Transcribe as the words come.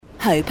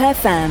Hope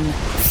FM,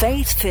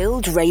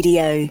 faith-filled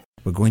radio.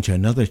 We're going to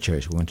another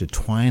church. We're going to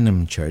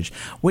Twynham Church,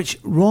 which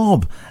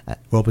Rob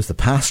is the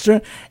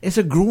pastor. It's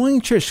a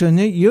growing church. So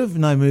you've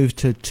now moved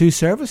to 2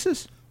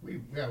 services?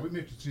 We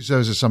moved to 2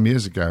 services some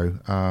years ago,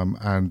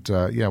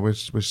 we're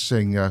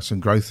seeing some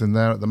growth in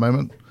there at the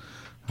moment.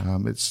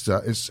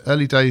 It's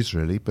early days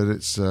really, but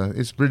it's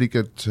really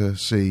good to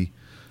see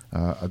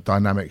a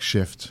dynamic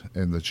shift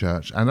in the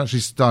church, and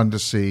actually starting to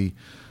see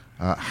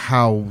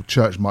how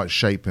church might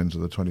shape into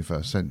the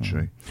 21st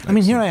century. I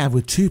mean, here I have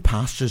with 2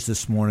 pastors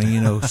this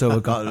morning, so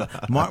we've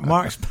got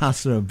Mark's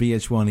pastor of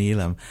BH1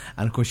 Elam,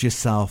 and of course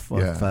yourself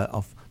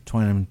of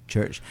Twynham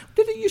Church.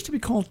 Did it used to be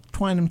called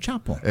Twynham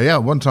Chapel? Yeah,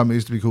 one time it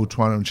used to be called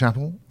Twynham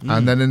Chapel,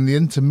 and then in the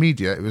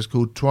intermediate it was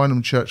called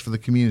Twynham Church for the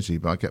Community,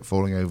 but I kept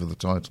falling over the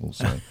title,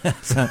 so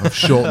I've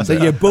shortened it. So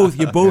you're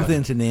both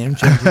into name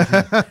changes.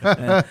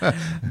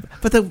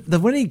 But the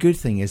really good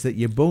thing is that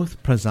you're both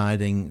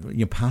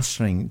you're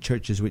pastoring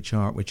churches which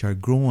are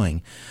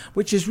growing,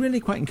 which is really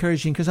quite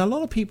encouraging, because a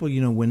lot of people,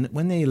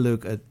 when they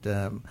look at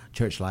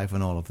church life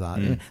and all of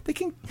that, they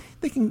can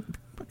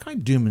kind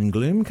of doom and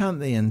gloom, can't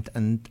they?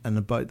 And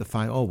about the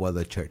fact,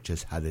 the church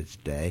has had its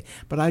day.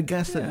 But I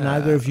guess that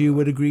neither of you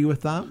would agree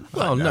with that.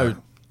 Well, no,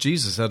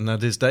 Jesus hadn't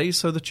had his day,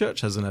 so the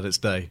church hasn't had its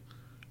day.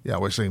 Yeah,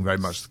 we're seeing very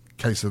much the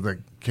case of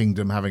the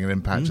kingdom having an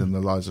impact in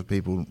the lives of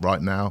people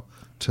right now,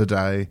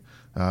 today.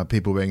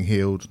 People being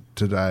healed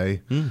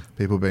today.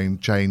 People being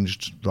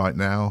changed right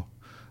now.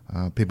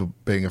 People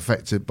being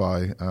affected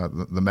by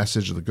the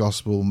message of the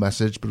gospel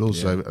message, but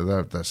also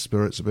their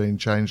spirits are being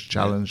changed,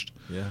 challenged.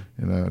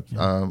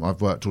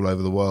 I've worked all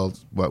over the world,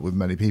 worked with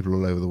many people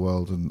all over the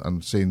world,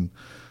 and seen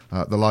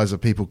the lives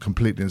of people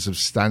completely and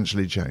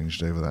substantially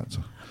changed over that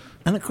time.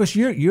 And of course,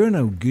 you're in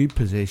a good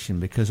position,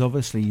 because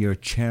obviously you're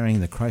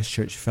chairing the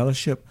Christchurch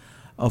Fellowship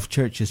of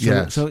Churches.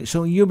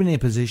 So you're in a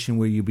position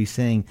where you'll be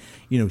saying,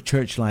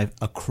 church life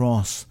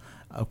across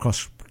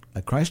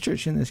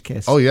Christchurch in this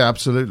case. Oh yeah,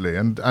 absolutely,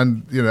 and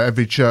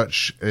every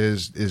church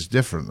is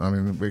different. I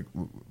mean,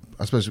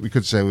 I suppose we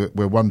could say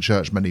we're one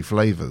church, many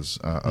flavours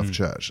of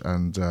church.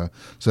 And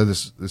so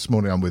this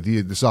morning I'm with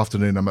you. This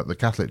afternoon I'm at the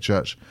Catholic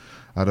Church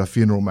at a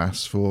funeral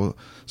mass for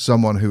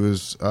someone who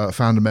was a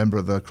founder member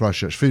of the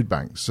Christchurch Food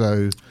Bank.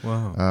 So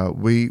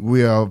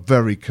we are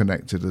very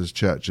connected as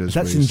churches.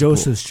 That's St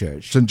Joseph's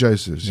Church. St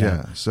Joseph's,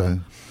 yeah. So.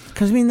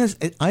 Because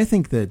I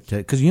think that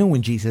because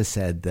when Jesus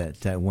said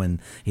that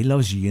when He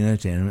loves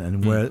unity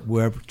and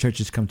where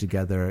churches come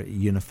together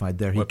unified,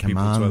 there He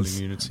commands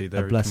unity,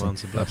 there a blessing.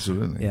 He commands a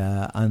blessing. Absolutely,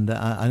 yeah, and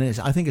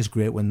I think it's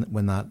great when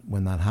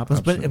that happens.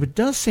 Absolutely. But it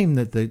does seem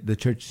that the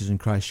churches in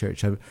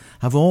Christchurch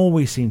have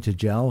always seemed to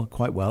gel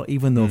quite well,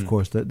 even though of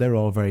course they're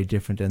all very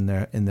different in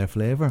their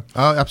flavour.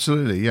 Oh,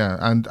 absolutely, yeah.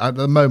 And at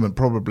the moment,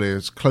 probably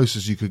as close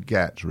as you could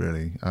get.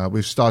 Really,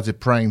 we've started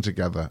praying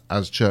together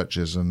as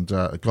churches, and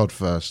God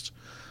First.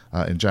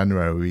 In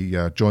January,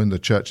 we joined the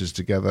churches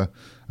together,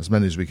 as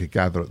many as we could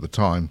gather at the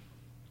time.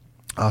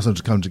 Asked them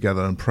to come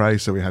together and pray.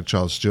 So we had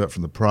Charles Stewart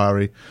from the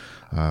Priory.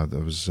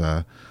 There was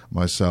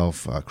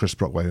myself, Chris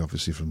Brockway,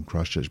 obviously from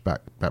Christchurch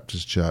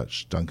Baptist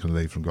Church, Duncan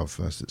Lee from God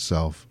First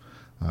itself,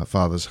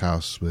 Father's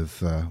House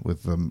with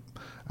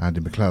Andy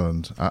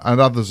McClelland,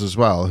 and others as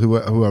well, who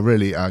are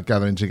really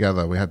gathering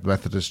together. We had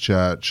Methodist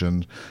Church,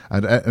 and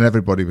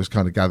everybody was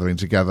kind of gathering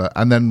together.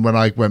 And then when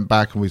I went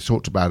back and we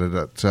talked about it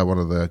at one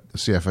of the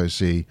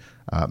CFOC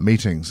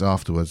meetings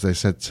afterwards, they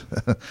said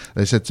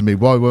to me,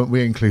 "Why weren't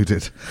we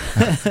included?"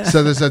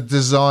 So there's a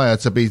desire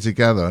to be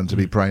together and to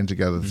be praying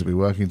together, to be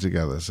working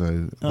together.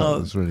 So that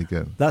was really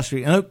good. That's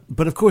really,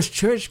 but of course,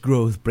 church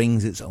growth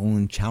brings its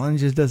own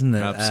challenges, doesn't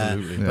it?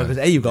 Absolutely.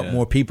 Because you've got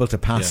more people to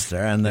pastor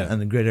and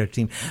a greater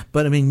team.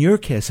 But I mean, in your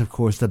case, of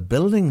course, the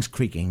building's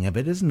creaking a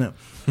bit, isn't it?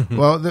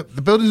 Well, the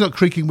building's not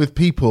creaking with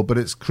people, but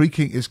it's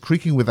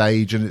creaking with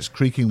age, and it's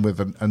creaking with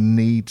a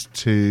need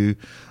to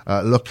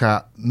look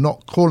at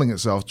not calling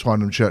itself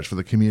Twynham Church for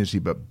the Community,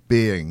 but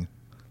being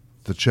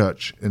the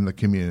church in the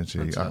community.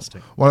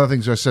 Fantastic. One of the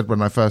things I said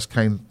when I first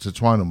came to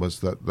Twynham was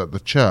that the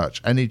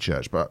church, any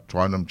church, but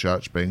Twynham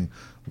Church being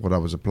what I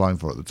was applying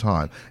for at the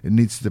time, it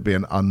needs to be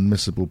an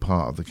unmissable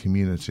part of the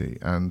community.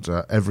 And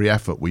every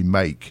effort we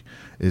make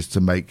is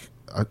to make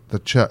the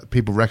church,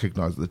 people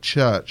recognise that the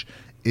church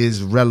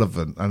is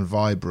relevant and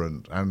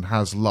vibrant and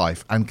has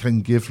life and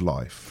can give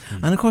life.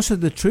 And of course,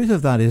 the truth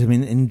of that is, I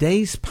mean, in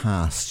days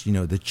past,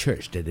 the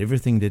church did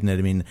everything, didn't it?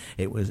 I mean,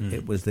 it was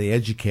the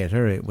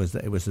educator, it was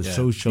the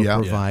social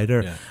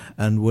provider,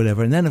 and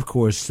whatever. And then, of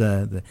course,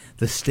 the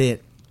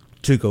state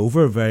took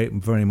over very,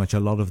 very much a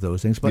lot of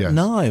those things. But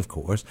now, of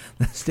course,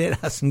 the state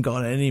hasn't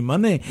got any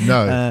money.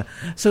 No.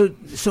 So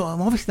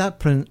obviously that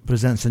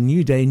presents a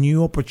new day,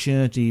 new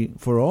opportunity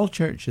for all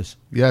churches.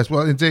 Yes,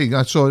 well, indeed.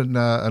 I saw in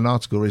an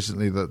article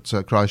recently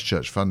that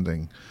Christchurch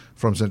funding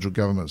from central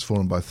government's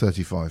fallen by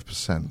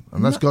 35%.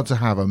 And that's got to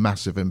have a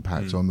massive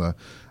impact on the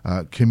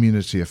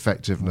community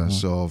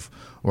effectiveness of,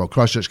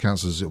 Christchurch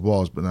Council as it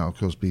was, but now, of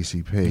course,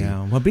 BCP.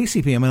 Yeah, well,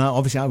 BCP, I mean,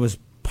 obviously I was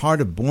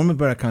part of Bournemouth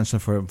Borough Council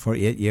for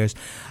 8 years,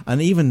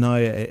 and even now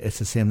it's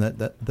the same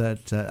that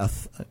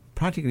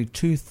practically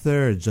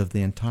 2/3 of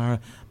the entire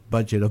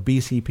budget of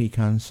BCP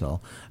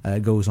Council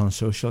goes on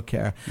social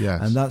care.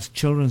 Yes. And that's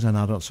children's and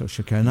adult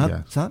social care.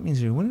 And so that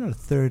means you've only got a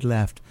third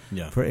left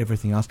for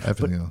everything else.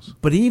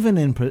 But even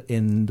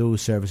in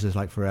those services,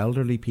 like for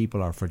elderly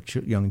people or for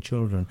young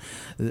children,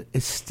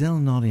 it's still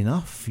not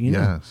enough, you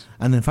know.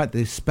 And in fact,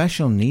 the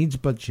special needs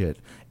budget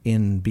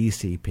in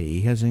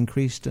BCP has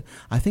increased,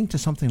 I think, to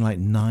something like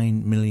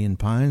 £9 million.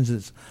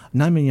 It's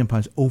 £9 million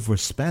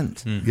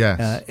overspent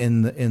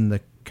in the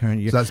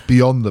current year. So that's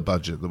beyond the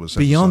budget that was set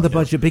beyond aside. the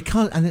budget,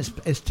 because and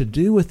it's to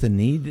do with the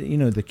need, you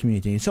know, the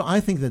community. So I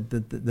think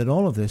that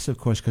all of this, of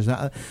course, because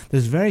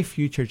there's very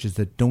few churches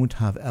that don't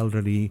have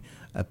elderly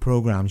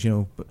programs, you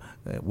know,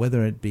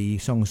 whether it be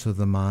Songs of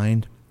the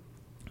Mind,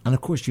 and of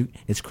course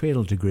it's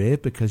cradle to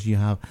grave, because you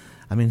have.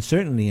 I mean,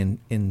 certainly in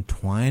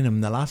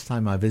Twynham, the last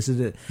time I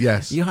visited,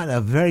 you had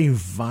a very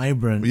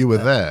vibrant. You were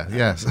there,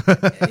 yes.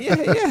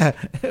 yeah.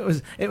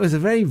 It was a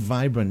very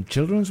vibrant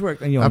children's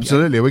work. And,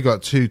 absolutely, we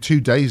got two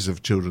days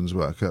of children's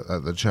work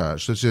at the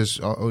church. This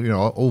is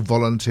all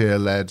volunteer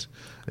led.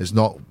 It's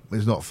not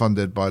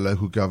funded by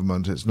local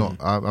government. It's not.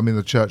 I mean,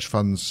 the church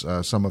funds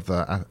some of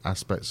the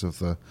aspects of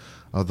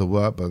the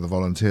work, but the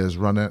volunteers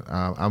run it,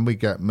 and we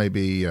get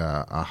maybe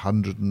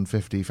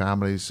 150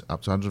 families,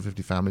 up to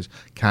 150 families,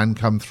 can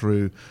come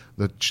through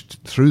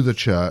the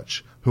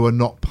church who are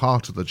not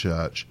part of the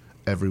church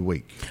every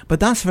week. But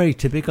that's very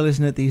typical,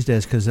 isn't it, these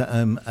days? Because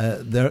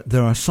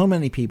there are so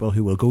many people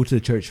who will go to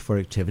the church for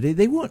activity.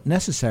 They won't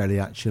necessarily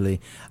actually.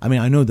 I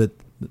mean, I know that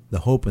the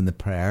hope and the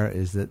prayer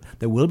is that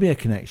there will be a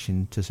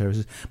connection to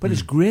services, but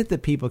it's great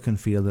that people can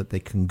feel that they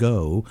can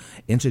go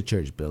into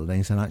church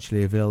buildings and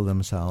actually avail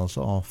themselves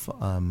of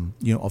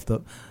of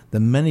the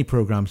many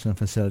programs and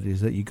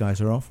facilities that you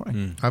guys are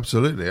offering.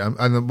 Absolutely, and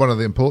one of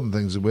the important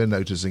things that we're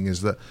noticing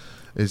is that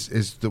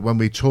when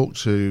we talk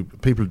to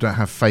people who don't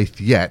have faith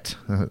yet,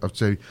 I'd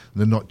say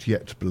the not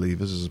yet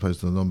believers as opposed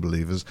to the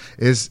non-believers,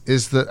 is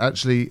that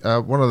actually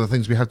one of the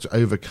things we have to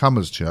overcome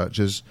as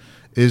churches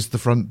is the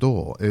front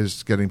door,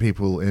 is getting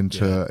people into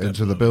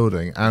the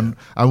building, and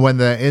when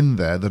they're in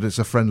there, that it's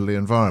a friendly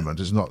environment.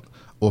 It's not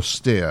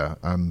austere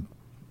and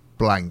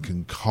blank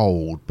and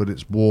cold, but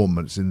it's warm,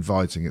 it's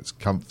inviting, it's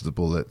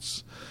comfortable,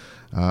 it's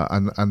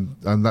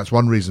and that's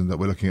one reason that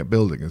we're looking at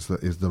building is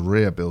the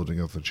rear building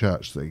of the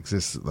church that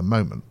exists at the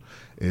moment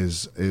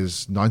is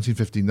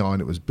 1959.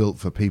 It was built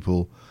for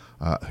people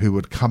who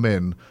would come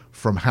in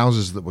from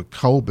houses that were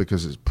cold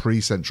because it's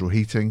pre-central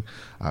heating,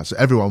 so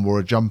everyone wore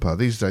a jumper.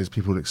 These days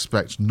people would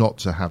expect not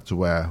to have to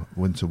wear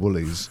winter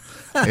woolies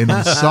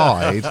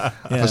inside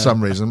for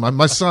some reason.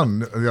 My son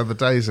the other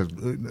day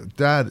said,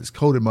 "Dad, it's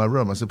cold in my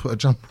room." I said, "Put a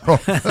jumper on."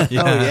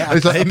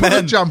 He's like, "Put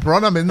a jumper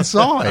on, I'm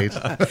inside."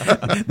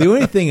 The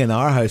only thing in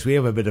our house, we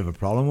have a bit of a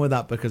problem with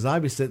that, because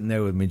I'd be sitting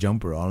there with my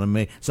jumper on and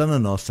my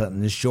son-in-law sitting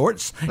in his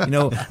shorts, and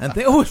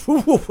think, "Oh,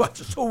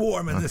 it's so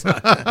warm in this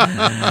house."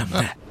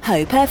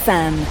 Hope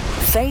FM,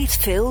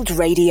 faith-filled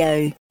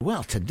radio.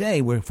 Well,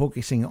 today we're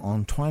focusing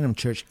on Twynham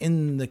Church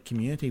in the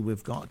community.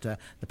 We've got the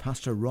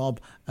pastor Rob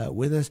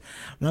with us.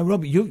 Now,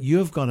 Rob,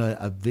 you've got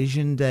a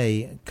vision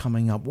day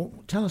coming up.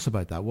 Tell us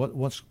about that.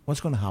 What's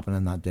going to happen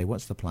on that day?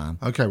 What's the plan?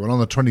 Okay, well, on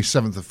the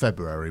 27th of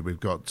February, we've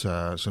got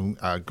some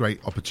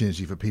great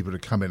opportunity for people to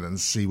come in and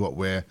see what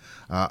we're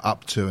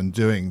up to and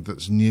doing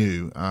that's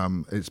new.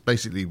 It's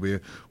basically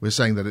we're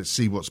saying that it's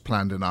see what's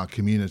planned in our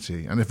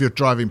community. And if you're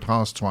driving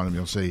past Twynham,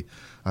 you'll see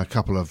a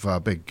couple of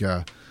big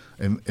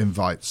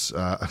invites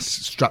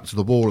strapped to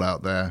the wall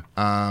out there.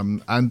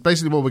 And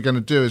basically what we're going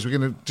to do is we're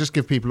going to just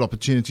give people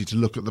opportunity to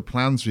look at the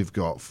plans we've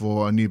got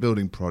for a new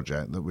building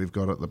project that we've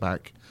got at the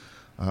back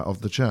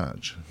of the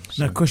church.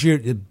 Now, of course,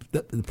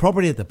 the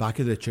property at the back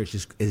of the church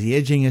is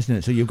aging, isn't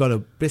it? So you've got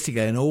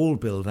basically an old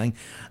building.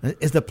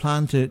 Is the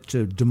plan to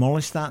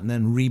demolish that and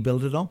then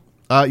rebuild it all?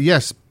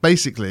 Yes,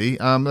 basically.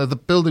 The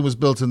building was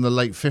built in the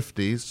late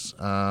 50s,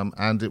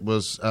 and it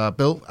was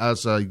built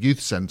as a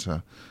youth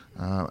centre.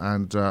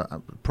 And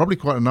probably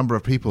quite a number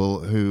of people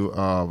who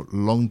are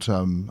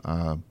long-term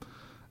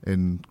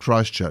in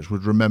Christchurch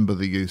would remember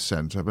the youth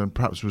centre, but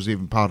perhaps was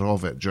even part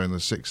of it during the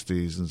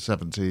 60s and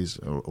 70s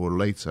or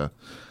later.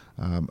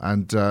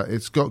 And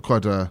it's got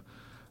quite a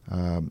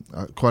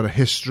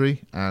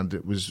history, and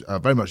it was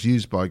very much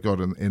used by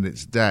God in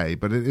its day,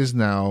 but it is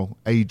now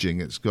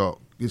aging. It's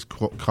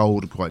quite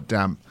cold and quite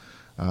damp.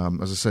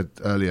 As I said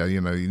earlier,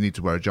 you need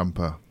to wear a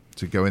jumper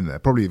to go in there,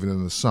 probably even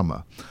in the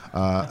summer.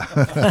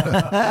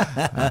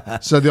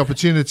 So the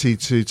opportunity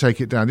to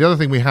take it down. The other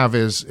thing we have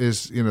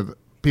is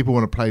people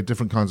want to play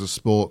different kinds of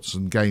sports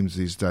and games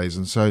these days,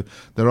 and so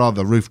there are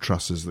the roof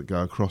trusses that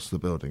go across the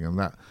building, and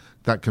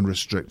that can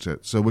restrict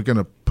it. So we're going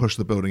to push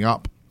the building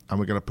up, and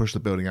we're going to push the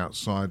building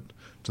outside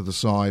to the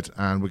side,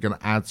 and we're going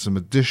to add some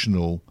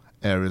additional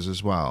areas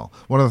as well.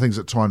 One of the things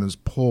that Twynham's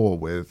poor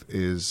with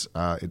is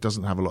it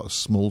doesn't have a lot of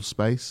small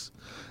space.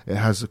 It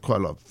has quite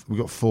a lot. We've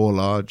got 4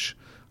 large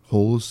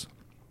halls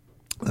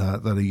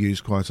that are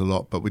used quite a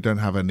lot, but we don't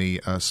have any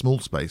small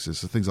spaces.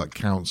 So things like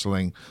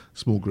counselling,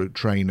 small group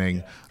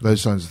training,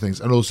 those kinds of things,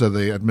 and also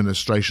the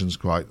administration's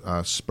quite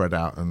spread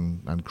out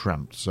and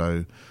cramped.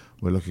 So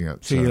we're looking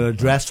at. So you'll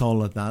address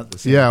all of that at the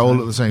same yeah, time. all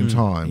at the same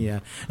time.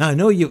 Yeah. Now, I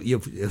know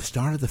you've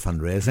started the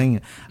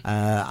fundraising.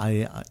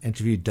 I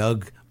interviewed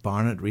Doug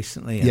Barnett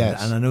recently,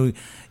 and I know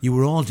you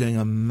were all doing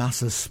a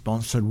massive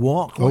sponsored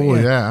walk. Oh,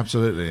 yeah,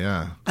 absolutely,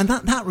 yeah. And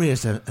that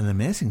raised an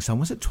amazing sum.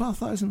 Was it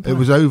 £12,000? It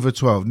was over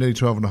 12, nearly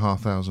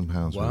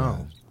 £12,500.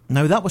 Wow.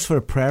 Now, that was for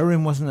a prayer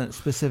room, wasn't it,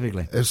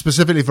 specifically?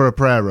 Specifically for a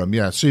prayer room,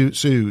 yeah.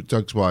 Sue,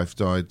 Doug's wife,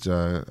 died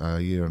a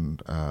year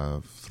and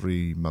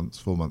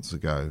 4 months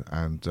ago,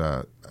 and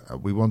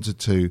we wanted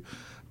to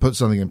put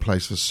something in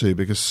place for Sue,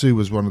 because Sue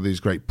was one of these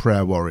great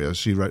prayer warriors.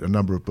 She wrote a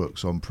number of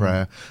books on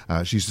prayer.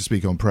 She used to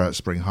speak on prayer at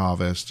Spring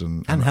Harvest.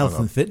 And health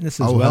and fitness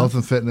as well. Oh, health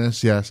and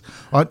fitness, yes.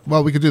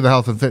 Well, we could do the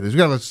health and fitness. We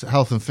could have a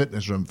health and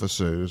fitness room for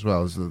Sue as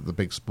well as the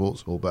big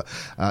sports hall. But,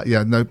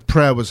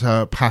 prayer was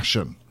her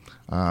passion.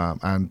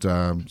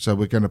 So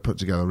we're going to put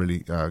together a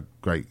really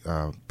great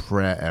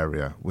prayer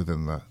area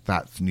within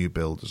that new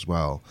build as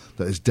well,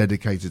 that is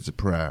dedicated to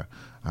prayer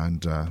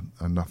and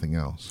nothing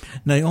else.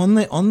 Now, on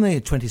the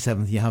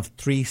 27th, you have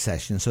 3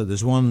 sessions. So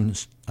there's one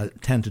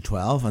 10 to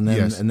 12, and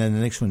then the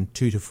next one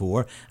 2 to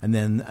 4, and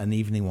then an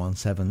evening one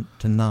 7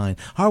 to 9.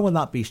 How will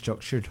that be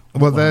structured?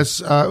 Well,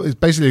 there's it's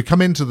basically you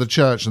come into the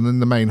church, and in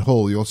the main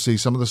hall you'll see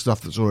some of the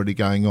stuff that's already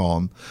going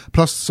on,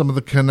 plus some of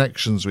the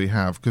connections we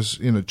have, because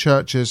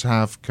churches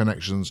have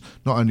connections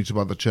not only to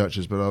other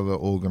churches but other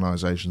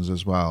organisations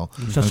as well.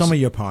 So some of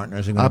your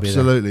partners are going to be there.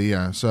 Absolutely,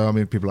 yeah. So I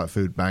mean, people like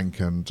Food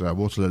Bank and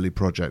Water Lily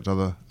Project,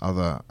 other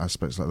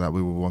aspects like that.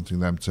 We were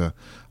wanting them to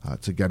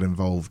get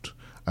involved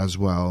as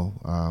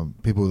well.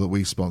 People that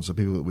we sponsor,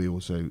 people that we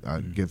also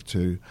give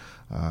to,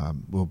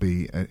 will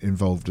be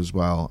involved as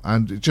well.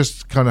 And it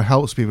just kind of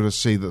helps people to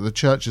see that the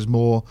church is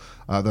more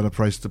than a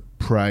place to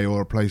pray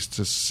or a place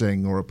to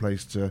sing or a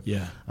place to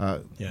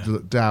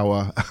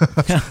dower.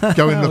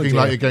 Go in looking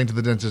like you're going to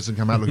the dentist and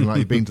come out looking like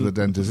you've been to the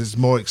dentist. It's a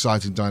more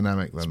exciting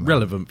dynamic than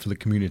relevant for the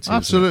community.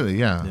 Absolutely,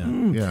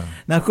 yeah.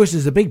 Now, of course,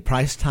 there's a big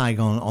price tag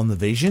on the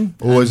vision.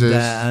 Always is.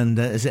 And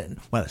is it?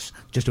 Well, it's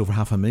just over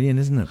 $500,000,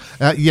 isn't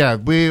it? Yeah,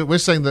 we're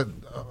saying that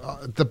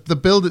the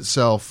build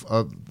itself,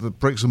 the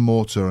bricks and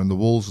mortar and the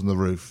walls and the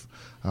roof,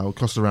 will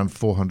cost around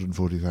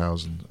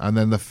 $440,000, and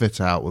then the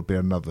fit out would be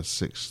another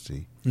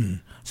 $60,000.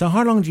 So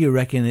how long do you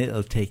reckon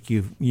it'll take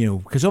you?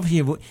 Because obviously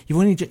you're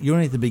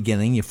only at the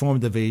beginning. You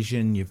formed the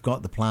vision, you've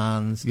got the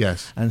plans,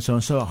 yes, and so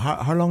on. So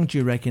how long do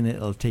you reckon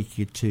it'll take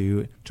you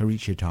to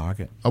reach your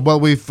target? Well,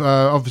 we've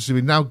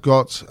now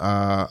got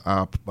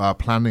our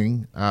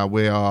planning.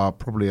 We are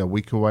probably a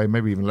week away,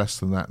 maybe even less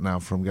than that now,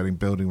 from getting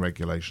building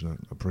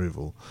regulation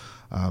approval.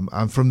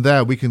 And from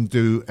there, we can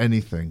do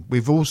anything.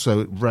 We've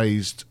also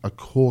raised a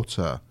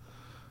quarter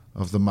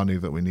of the money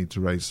that we need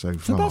to raise so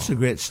far. So that's a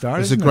great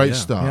start. It's a great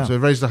start. Yeah. So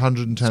we've raised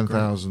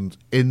 110,000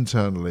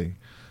 internally.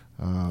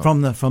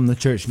 From the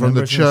church members? From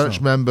the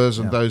church members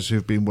and those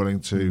who've been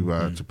willing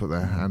to put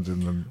their hand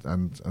in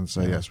and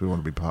say, yes, we want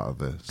to be part of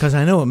this. Because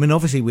I know,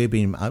 obviously I've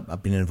been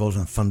involved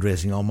in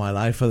fundraising all my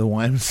life for the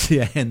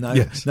YMCA and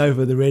now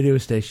for the radio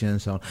station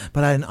and so on.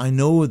 But I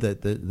know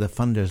that the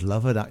funders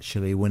love it,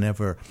 actually,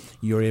 whenever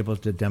you're able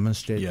to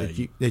demonstrate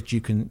that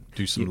you can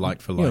do some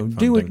like-for-like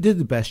do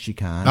the best you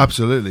can.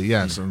 Absolutely,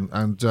 yes.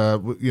 And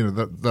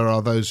there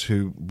are those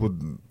who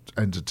wouldn't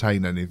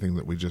entertain anything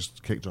that we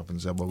just kicked off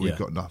and said, well, we've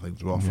got nothing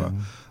to offer.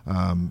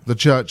 The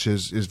church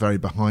is very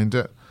behind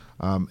it.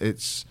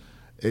 It's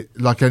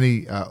like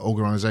any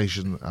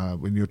organisation,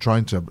 when you're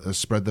trying to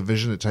spread the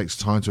vision, it takes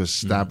time to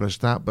establish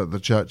that, but the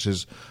church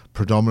is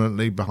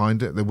predominantly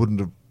behind it. They wouldn't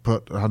have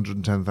put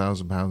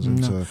 £110,000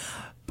 into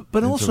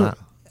but also that.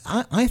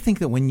 I think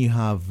that when you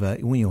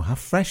have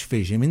fresh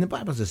vision, I mean, the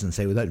Bible doesn't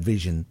say without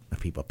vision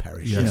people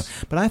perish. Yes.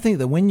 But I think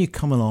that when you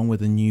come along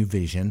with a new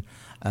vision,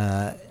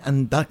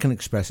 and that can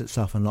express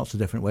itself in lots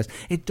of different ways,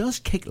 it does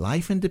kick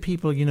life into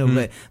people.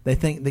 They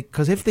think,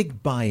 because if they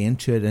buy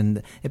into it,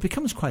 and it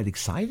becomes quite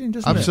exciting,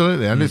 doesn't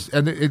Absolutely. it?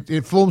 Absolutely, and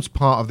it forms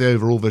part of the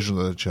overall vision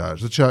of the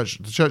church. The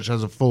church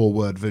has a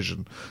 4-word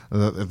vision.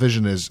 The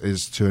vision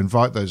is to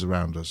invite those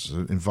around us,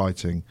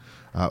 inviting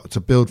to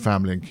build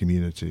family and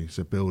community,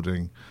 so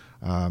building.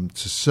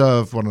 To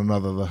serve one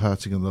another, the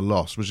hurting and the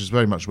lost, which is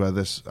very much where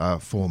this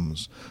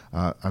forms,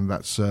 and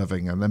that's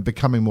serving, and then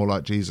becoming more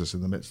like Jesus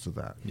in the midst of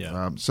that.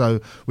 So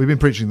we've been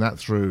preaching that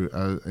through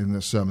in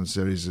the sermon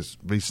series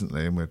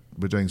recently, and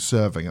we're doing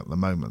serving at the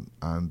moment.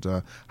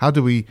 And how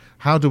do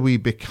we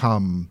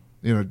become?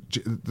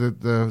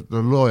 The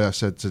lawyer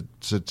said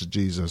to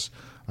Jesus,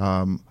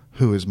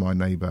 "Who is my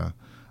neighbour?"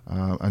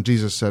 And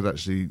Jesus said,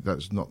 actually,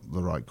 that's not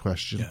the right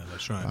question. Yeah,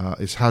 that's right.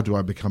 It's how do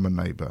I become a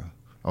neighbour?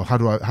 Or how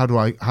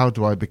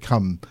do I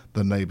become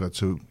the neighbour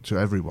to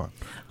everyone?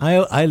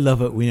 I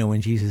love it. When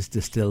Jesus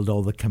distilled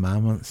all the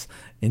commandments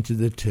into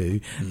the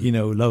 2.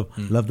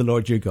 Love the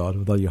Lord your God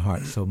with all your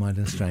heart, soul, mind,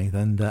 and strength,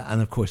 and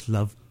of course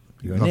love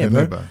your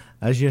neighbour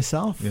as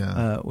yourself,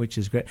 which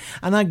is great.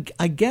 And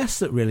I guess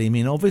that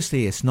really,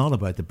 obviously, it's not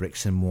about the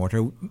bricks and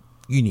mortar.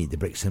 You need the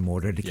bricks and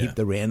mortar to keep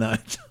the rain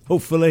out.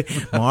 Hopefully,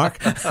 Mark.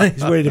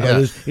 He's worried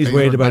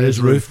about his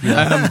roof.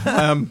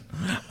 I'm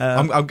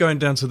going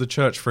down to the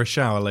church for a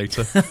shower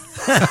later.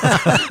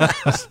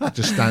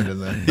 Just standing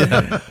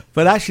there.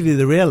 But actually,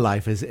 the real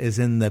life is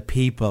in the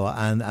people,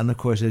 and of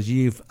course, as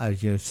you've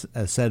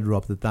said,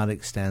 Rob, that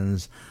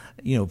extends,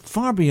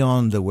 far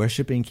beyond the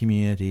worshipping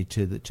community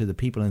to the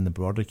people in the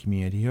broader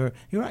community who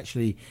are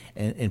actually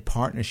in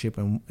partnership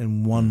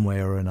in one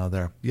way or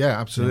another. Yeah,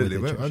 absolutely.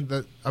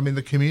 The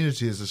The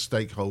community is a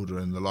stakeholder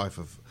in the life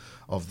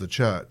of the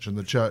church, and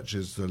the church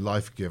is the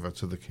life giver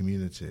to the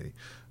community,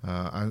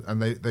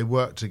 and they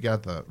work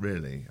together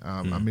really.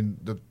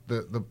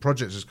 The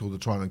project is called the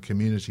Twynham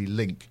Community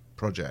Link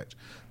Project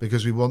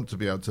because we want to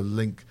be able to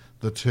link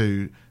the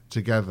two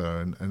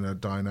together in a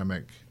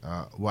dynamic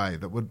way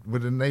that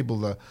would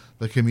enable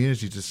the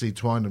community to see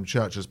Twynham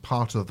Church as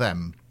part of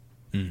them,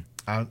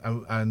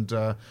 and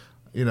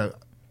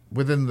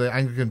within the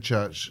Anglican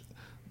Church,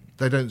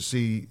 they don't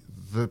see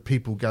the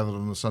people gathered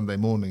on a Sunday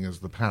morning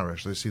as the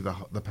parish. They see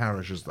the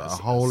parish as a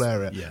whole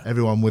area,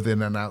 everyone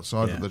within and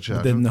outside of the church.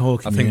 Within the whole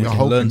community. I think we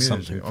can learn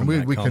community. something from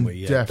that, we can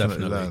we?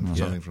 definitely learn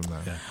something from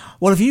that. Yeah.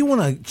 Well, if you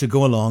want to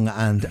go along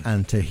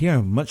and to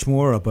hear much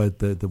more about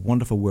the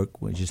wonderful work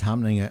which is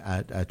happening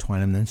at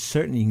Twynham, then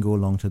certainly you can go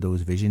along to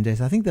those vision days.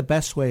 I think the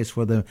best way is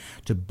for them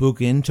to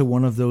book into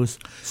one of those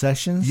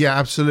sessions. Yeah,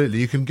 absolutely.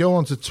 You can go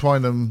onto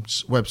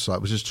Twynham's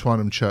website, which is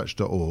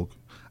twynhamchurch.org.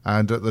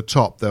 And at the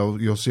top,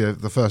 you'll see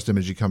the first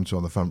image you come to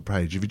on the front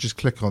page. If you just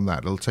click on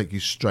that, it'll take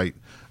you straight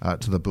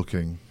to the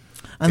booking.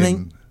 And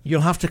then you'll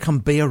have to come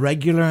be a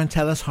regular and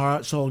tell us how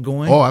it's all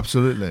going. Oh,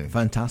 absolutely.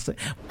 Fantastic.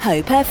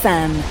 Hope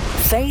FM,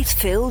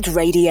 faith-filled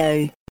radio.